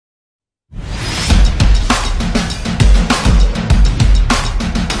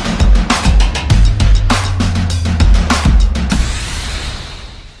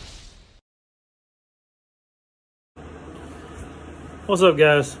What's up,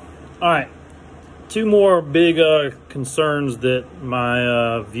 guys? All right, two more big concerns that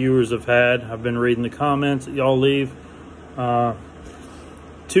my viewers have had. I've been reading the comments that y'all leave.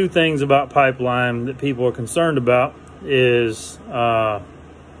 Two things about Pipeline that people are concerned about is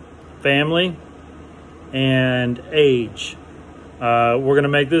family and age. We're going to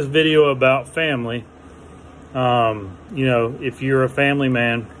make this video about family. You know, if you're a family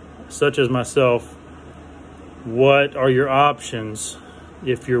man, such as myself, what are your options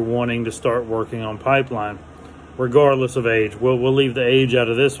if you're wanting to start working on Pipeline, regardless of age? We'll leave the age out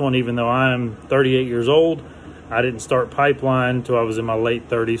of this one, even though I'm 38 years old. I didn't start Pipeline until I was in my late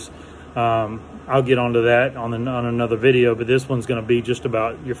 30s. I'll get onto that on another video, but this one's going to be just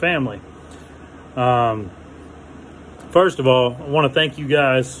about your family. First of all, I want to thank you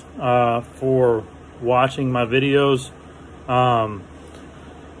guys for watching my videos.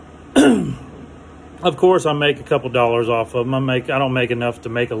 Of course, I make a couple dollars off of them. I don't make enough to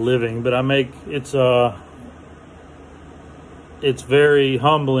make a living, but it's very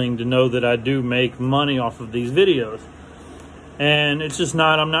humbling to know that I do make money off of these videos. And it's just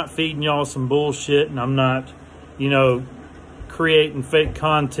not, I'm not feeding y'all some bullshit, and I'm not, you know, creating fake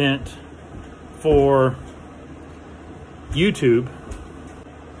content for YouTube.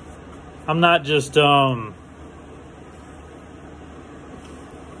 I'm not just,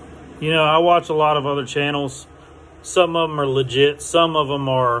 you know, I watch a lot of other channels. Some of them are legit. Some of them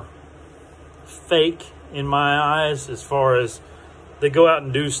are fake in my eyes, as far as they go out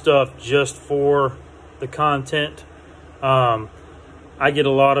and do stuff just for the content. I get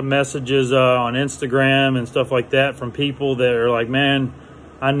a lot of messages on Instagram and stuff like that from people that are like, man,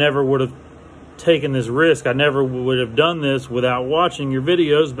 I never would have taken this risk. I never would have done this without watching your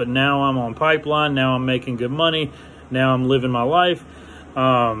videos, but now I'm on Pipeline. Now I'm making good money. Now I'm living my life.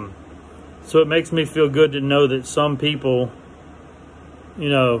 So it makes me feel good to know that some people, you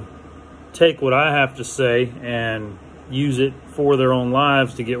know, take what I have to say and use it for their own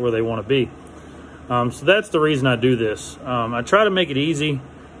lives to get where they want to be. So that's the reason I do this. I try to make it easy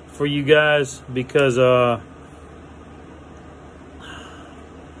for you guys because I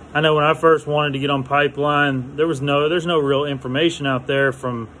know when I first wanted to get on Pipeline, there's no real information out there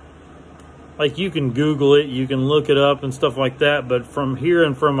from, like, you can Google it, you can look it up and stuff like that, but from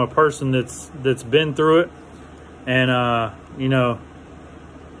hearing from a person that's been through it, and you know,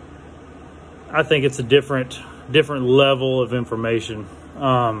 I think it's a different level of information.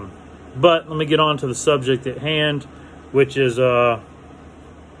 But let me get on to the subject at hand, which is the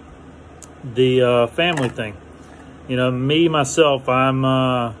family thing. You know, me myself,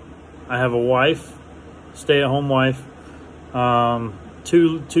 I have a wife, stay-at-home wife,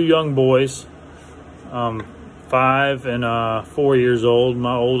 two young boys, 5 and 4 years old.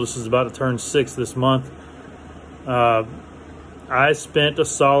 My oldest is about to turn 6 this month. I spent a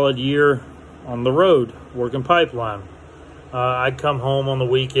solid year on the road working Pipeline. I'd come home on the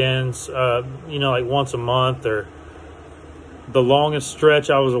weekends, you know, like once a month, or the longest stretch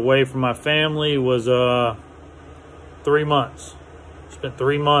I was away from my family was 3 months. Spent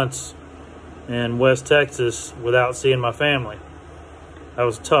 3 months in West Texas without seeing my family. That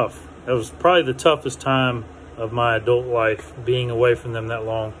was tough. That was probably the toughest time of my adult life, being away from them that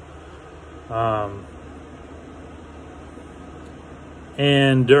long.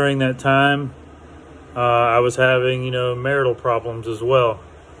 And during that time, I was having, you know, marital problems as well.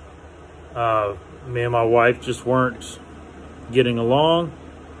 Me and my wife just weren't getting along,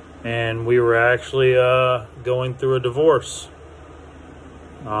 and we were actually going through a divorce.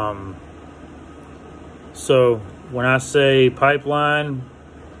 So when I say Pipeline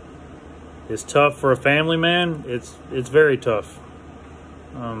is tough for a family man, it's very tough.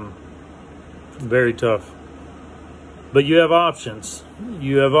 Very tough. But you have options.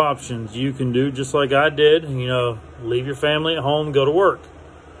 You have options. You can do just like I did, you know, leave your family at home, go to work.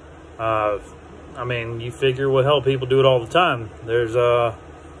 I mean, you figure, well, hell, people do it all the time. There's a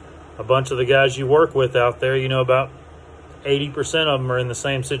bunch of the guys you work with out there, you know, about 80% of them are in the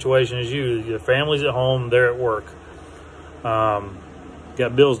same situation as you. Your family's at home, they're at work.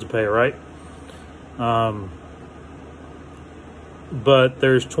 Got bills to pay, right? But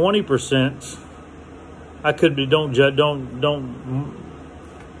there's 20%. I could be, don't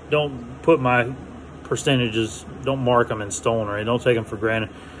put my percentages, don't mark them in stone, or don't take them for granted.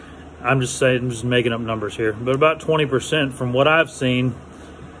 I'm just saying, I'm just making up numbers here. But about 20%, from what I've seen,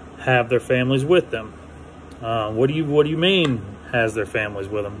 have their families with them. What do you mean has their families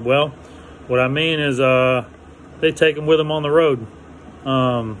with them? Well, what I mean is they take them with them on the road.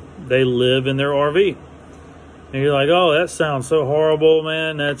 They live in their RV. And you're like, oh, that sounds so horrible,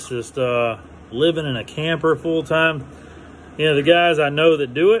 man. That's just living in a camper full time. You know, the guys I know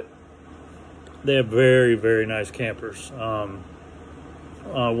that do it, they have very, very nice campers. One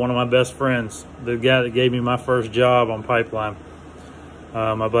of my best friends, the guy that gave me my first job on Pipeline,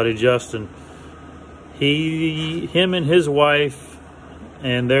 my buddy Justin, him and his wife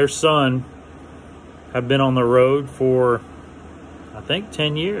and their son have been on the road for, I think,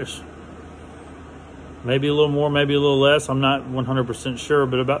 10 years. Maybe a little more, maybe a little less. I'm not 100% sure,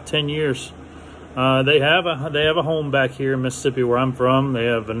 but about 10 years. They have a home back here in Mississippi where I'm from. They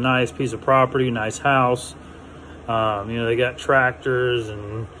have a nice piece of property, nice house. You know, they got tractors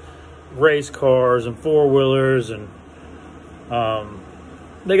and race cars and four-wheelers, and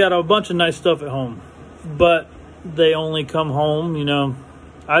they got a bunch of nice stuff at home. But they only come home, you know,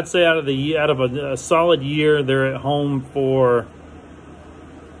 I'd say out of a solid year, they're at home for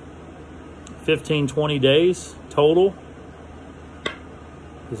 15, 20 days total,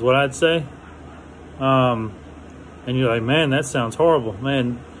 is what I'd say. And you're like, man, that sounds horrible.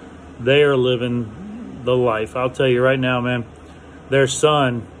 Man, they are living the life. I'll tell you right now, man, their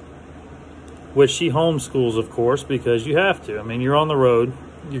son, which she homeschools, of course, because you have to. I mean, you're on the road,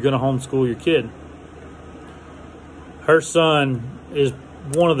 you're going to homeschool your kid. Her son is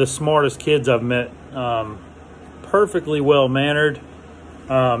one of the smartest kids I've met. Perfectly well-mannered.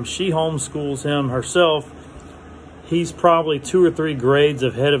 She homeschools him herself. He's probably 2 or 3 grades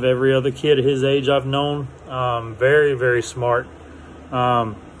ahead of every other kid his age I've known. Very, very smart.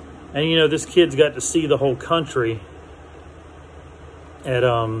 And, you know, this kid's got to see the whole country at,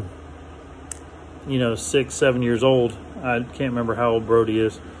 you know, 6, 7 years old. I can't remember how old Brody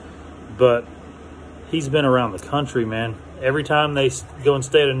is. But he's been around the country, man. Every time they go and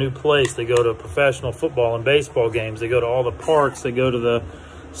stay at a new place, they go to professional football and baseball games. They go to all the parks. They go to the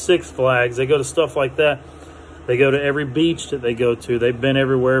Six Flags. They go to stuff like that. They go to every beach that they go to. They've been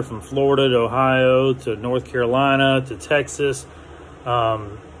everywhere from Florida to Ohio to North Carolina to Texas.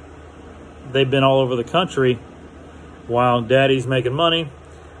 They've been all over the country while Daddy's making money.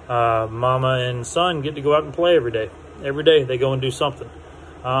 Mama and son get to go out and play every day. Every day they go and do something.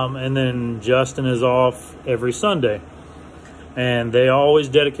 And then Justin is off every Sunday. And they always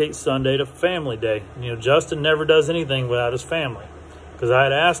dedicate Sunday to family day. You know, Justin never does anything without his family. Because I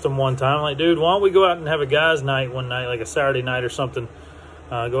had asked him one time, like, dude, why don't we go out and have a guy's night one night, like a Saturday night or something.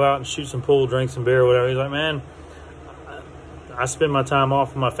 Go out and shoot some pool, drink some beer or whatever. He's like, man, I spend my time off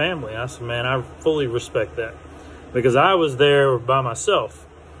with my family. I said, man, I fully respect that. Because I was there by myself.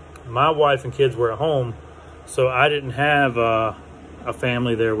 My wife and kids were at home, so I didn't have a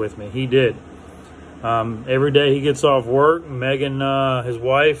family there with me. He did. Every day he gets off work, Megan, his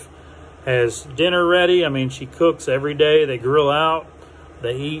wife, has dinner ready. I mean, she cooks every day. They grill out.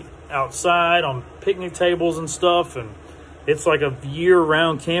 They eat outside on picnic tables and stuff. And it's like a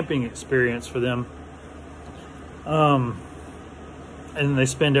year-round camping experience for them. And they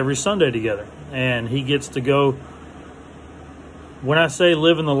spend every Sunday together. And he gets to go. When I say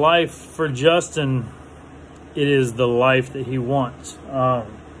living the life for Justin, it is the life that he wants.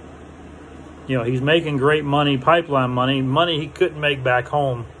 You know, he's making great money, pipeline money he couldn't make back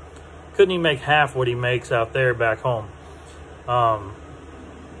home. Couldn't even make half what he makes out there back home.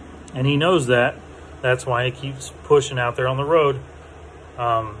 And he knows that. That's why he keeps pushing out there on the road.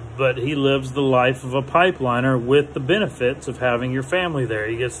 But he lives the life of a pipeliner with the benefits of having your family there.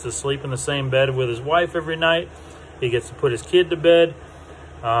 He gets to sleep in the same bed with his wife every night. He gets to put his kid to bed.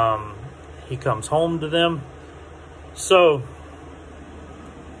 He comes home to them. So,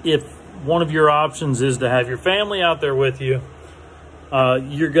 if one of your options is to have your family out there with you,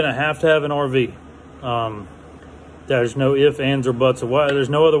 you're going to have an RV. There's no ifs, ands, or buts. There's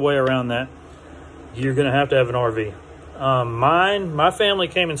no other way around that. You're going to have an RV. My family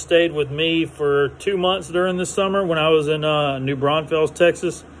came and stayed with me for 2 months during this summer when I was in New Braunfels,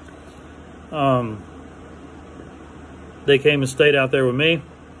 Texas. They came and stayed out there with me.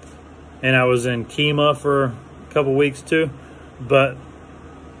 And I was in Kemah for a couple weeks too. But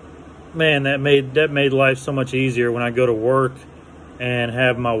man, that made life so much easier when I go to work and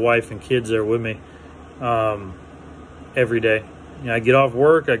have my wife and kids there with me every day. You know, I get off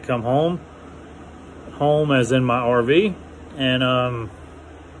work, I come home as in my RV, and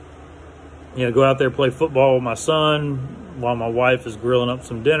you know, go out there, play football with my son while my wife is grilling up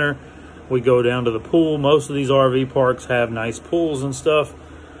some dinner. We go down to the pool. Most of these RV parks have nice pools and stuff,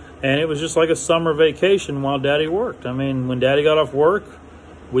 and it was just like a summer vacation while Daddy worked. I mean, when Daddy got off work,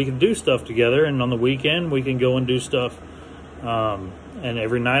 we could do stuff together, and on the weekend we can go and do stuff. And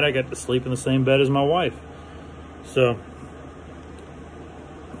every night I got to sleep in the same bed as my wife. So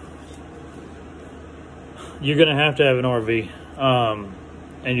you're going to have an RV.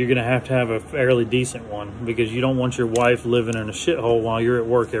 and you're going to have a fairly decent one, because you don't want your wife living in a shithole while you're at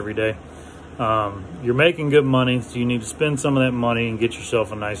work every day. You're making good money, so you need to spend some of that money and get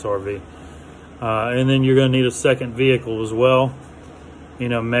yourself a nice RV. And then you're going to need a second vehicle as well. You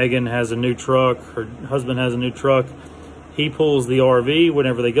know, Megan has a new truck. Her husband has a new truck. He pulls the RV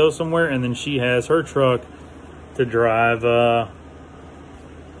whenever they go somewhere, and then she has her truck to drive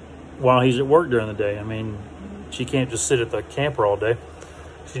while he's at work during the day. I mean, she can't just sit at the camper all day.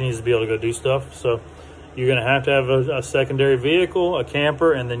 She needs to be able to go do stuff. So you're going to have a secondary vehicle, a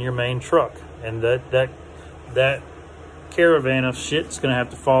camper, and then your main truck. And that caravan of shit's going to have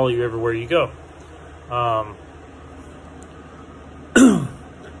to follow you everywhere you go.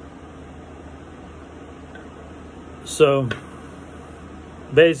 So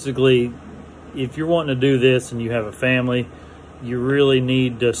basically, if you're wanting to do this and you have a family, you really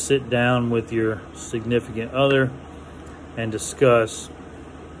need to sit down with your significant other and discuss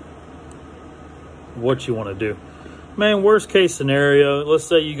what you want to do. Man, worst case scenario, let's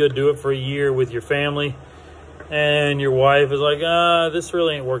say you go do it for a year with your family and your wife is like, this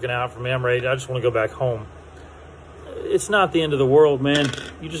really ain't working out for me. I'm ready. I just want to go back home. It's not the end of the world, man.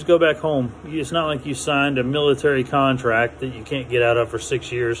 You just go back home. It's not like you signed a military contract that you can't get out of for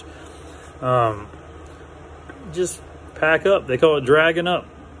 6 years. Just pack up. They call it dragging up.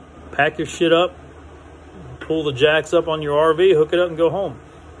 Pack your shit up, pull the jacks up on your RV, hook it up, and go home.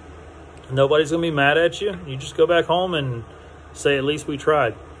 Nobody's going to be mad at you. You just go back home and say, at least we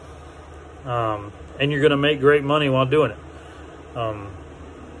tried. And you're going to make great money while doing it.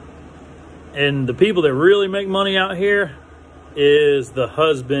 And the people that really make money out here is the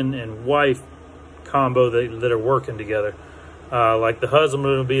husband and wife combo that are working together. Like the husband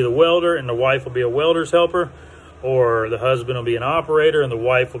will be the welder and the wife will be a welder's helper, or the husband will be an operator and the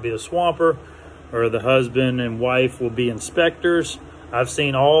wife will be the swamper, or the husband and wife will be inspectors. I've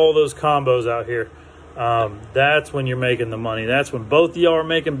seen all those combos out here. That's when you're making the money. That's when both of y'all are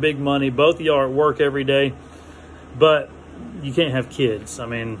making big money. Both of y'all are at work every day, but you can't have kids. I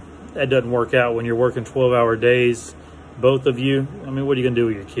mean, that doesn't work out when you're working 12-hour days, both of you. I mean, what are you going to do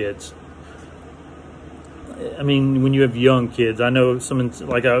with your kids? I mean, when you have young kids, I know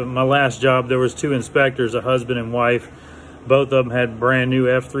my last job, there was 2 inspectors, a husband and wife. Both of them had brand new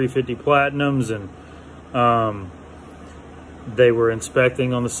F-350 Platinums, and they were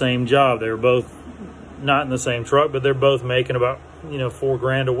inspecting on the same job. They were both not in the same truck, but they're both making about,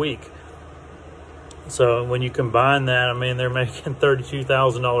 $4,000 a week. So when you combine that, I mean, they're making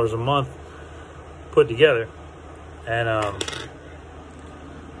 $32,000 a month put together. And,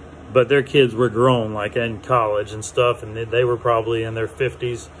 but their kids were grown, like in college and stuff, and they were probably in their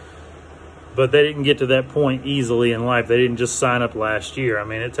 50s. But they didn't get to that point easily in life. They didn't just sign up last year. I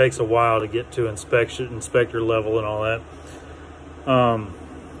mean, it takes a while to get to inspector level and all that.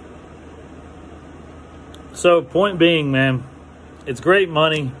 So point being, man, it's great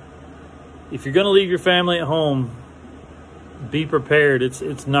money. If you're going to leave your family at home, be prepared.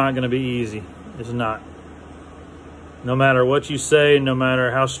 It's not going to be easy. It's not. No matter what you say, no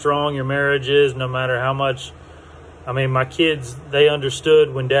matter how strong your marriage is, no matter how much. I mean, my kids, they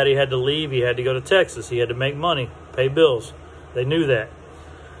understood when Daddy had to leave. He had to go to Texas. He had to make money, pay bills. They knew that.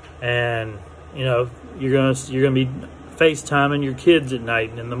 And, you're going to be FaceTiming your kids at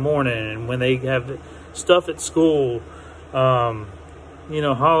night and in the morning, and when they have stuff at school,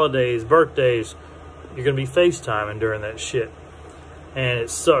 holidays, birthdays, you're going to be FaceTiming during that shit. And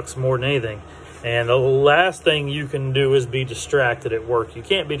it sucks more than anything. And the last thing you can do is be distracted at work. You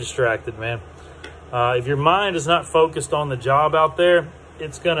can't be distracted, man. If your mind is not focused on the job out there,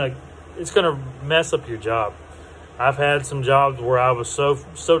 it's gonna mess up your job. I've had some jobs where I was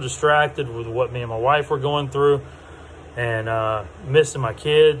so distracted with what me and my wife were going through, and missing my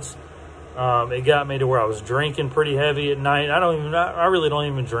kids. It got me to where I was drinking pretty heavy at night. I really don't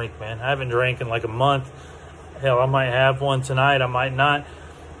even drink, man. I haven't drank in like a month. Hell, I might have one tonight. I might not.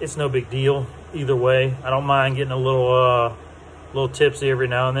 It's no big deal either way. I don't mind getting a little tipsy every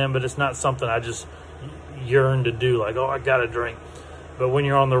now and then, but it's not something I just yearn to do. Like, I gotta drink. But when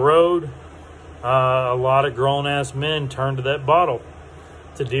you're on the road, a lot of grown-ass men turn to that bottle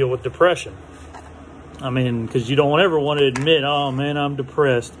to deal with depression. I mean, because you don't ever want to admit, oh man, I'm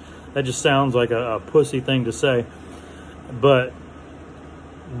depressed. That just sounds like a pussy thing to say. But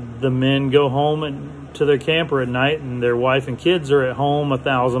the men go home to their camper at night, and their wife and kids are at home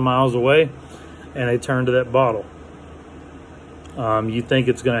 1,000 miles away, and they turn to that bottle. You think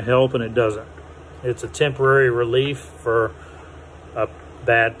it's going to help, and it doesn't. It's a temporary relief for a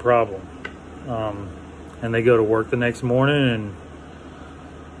bad problem. And they go to work the next morning, and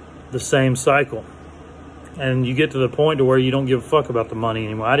the same cycle. And you get to the point to where you don't give a fuck about the money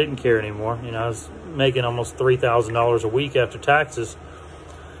anymore. I didn't care anymore. You know, I was making almost $3,000 a week after taxes,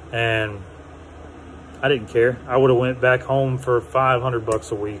 and I didn't care. I would have went back home for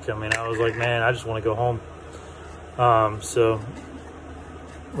 $500 a week. I mean, I was like, man, I just want to go home. So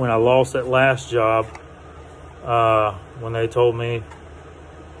when I lost that last job, when they told me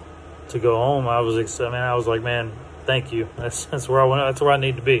to go home, I was like, man, thank you. That's where I went. That's where I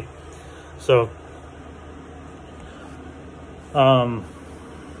need to be. So,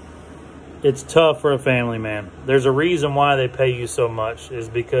 it's tough for a family, man. There's a reason why they pay you so much, is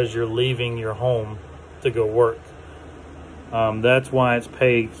because you're leaving your home to go work. That's why it's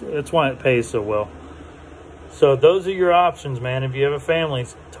paid. That's why it pays so well. So those are your options, man. If you have a family,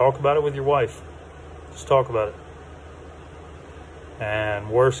 talk about it with your wife. Just talk about it. And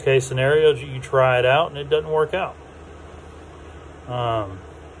worst case scenario, you try it out and it doesn't work out.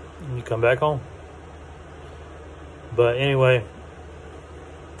 You come back home. But anyway,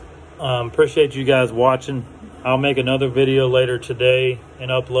 appreciate you guys watching. I'll make another video later today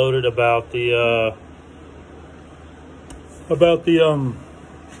and upload it about the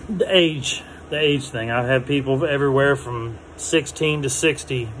age thing. I have people everywhere from 16 to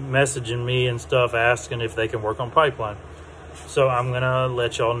 60 messaging me and stuff asking if they can work on pipeline. So I'm gonna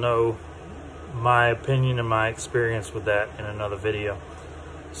let y'all know my opinion and my experience with that in another video.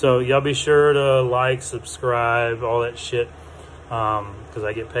 So y'all be sure to like, subscribe, all that shit, because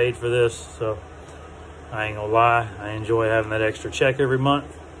I get paid for this. So I ain't gonna lie, I enjoy having that extra check every month.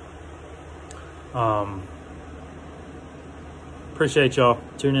 Appreciate y'all.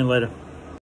 Tune in later.